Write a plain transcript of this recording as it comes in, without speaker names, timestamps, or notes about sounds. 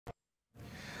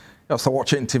You're also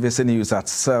watching TVC News at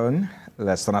 7.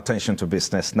 Let's turn attention to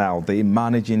business now. The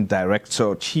Managing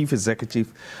Director, Chief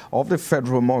Executive of the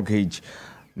Federal Mortgage,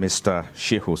 Mr.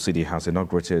 Shehu Sidi, has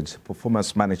inaugurated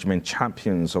performance management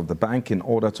champions of the bank in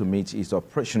order to meet its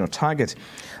operational target.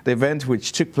 The event,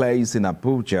 which took place in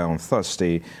Abuja on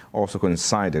Thursday, also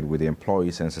coincided with the employee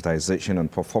sensitization and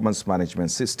performance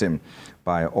management system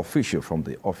by official from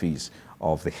the Office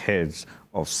of the Heads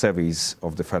of Service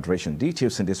of the Federation.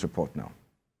 Details in this report now.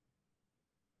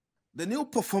 The new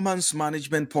performance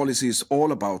management policy is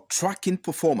all about tracking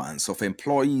performance of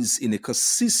employees in a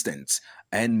consistent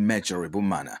and measurable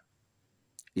manner.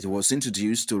 It was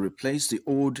introduced to replace the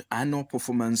old annual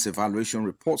performance evaluation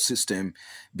report system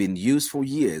being used for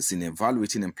years in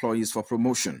evaluating employees for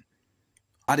promotion.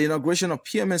 At the inauguration of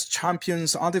PMS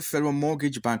Champions at the Federal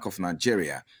Mortgage Bank of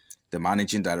Nigeria, the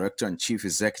Managing Director and Chief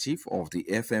Executive of the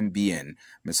FMBN,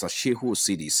 Mr. Shehu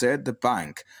Sidi, said the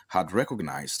bank had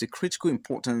recognized the critical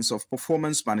importance of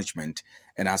performance management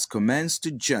and has commenced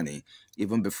the journey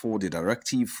even before the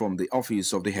directive from the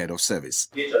Office of the Head of Service.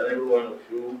 Each and every one of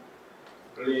you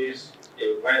plays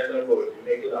a vital role in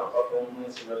making our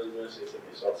performance management system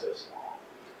a success.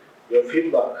 Your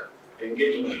feedback,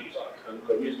 engagement, and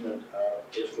commitment are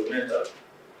instrumental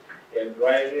in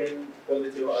driving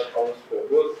positive outcomes for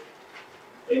both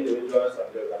individuals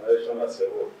and the organization as a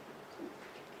whole.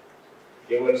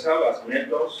 They will serve as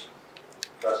mentors,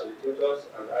 facilitators,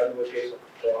 and advocates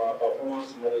for our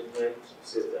performance management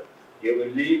system. They will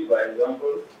lead by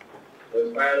example,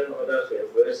 inspiring others to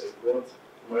embrace a growth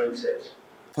mindset.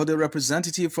 For the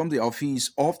representative from the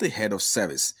Office of the Head of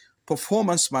Service,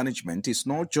 performance management is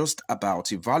not just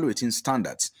about evaluating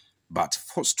standards, but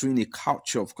fostering a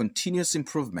culture of continuous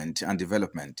improvement and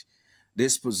development.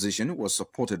 This position was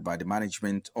supported by the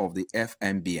management of the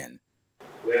FMBN.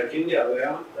 We are keenly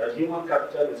aware that human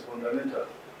capital is fundamental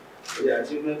to the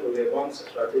achievement of the bank's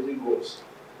strategic goals.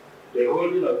 The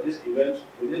holding of this event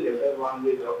within the first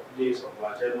 100 days of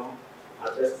our tenure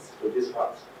attests to this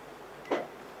fact.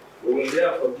 We will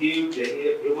therefore give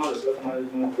the Human Resource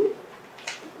Management Group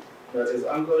that is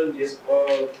anchoring this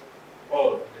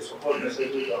all the support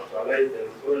necessary to actualize the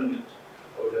enrollment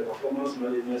of the performance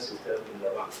management system in the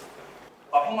bank.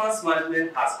 Performance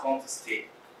management has come to stay,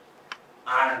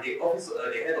 and the Office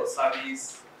of the Head of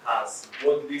Service has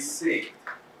boldly said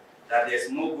that there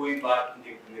is no going back in the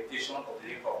implementation of the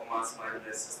new performance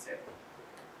management system.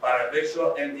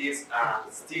 Paraventure MDs are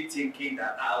still thinking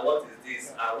that, what is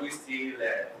this? Are we still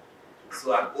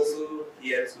So I'm also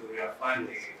here to reaffirm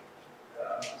the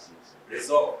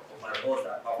resolve of my board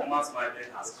that performance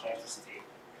management has come to stay,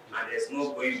 and there's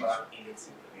no going back in its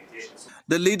implementation.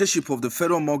 The leadership of the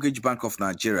Federal Mortgage Bank of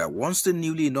Nigeria wants the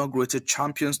newly inaugurated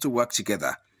champions to work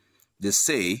together. They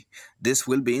say this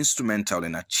will be instrumental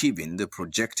in achieving the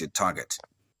projected target.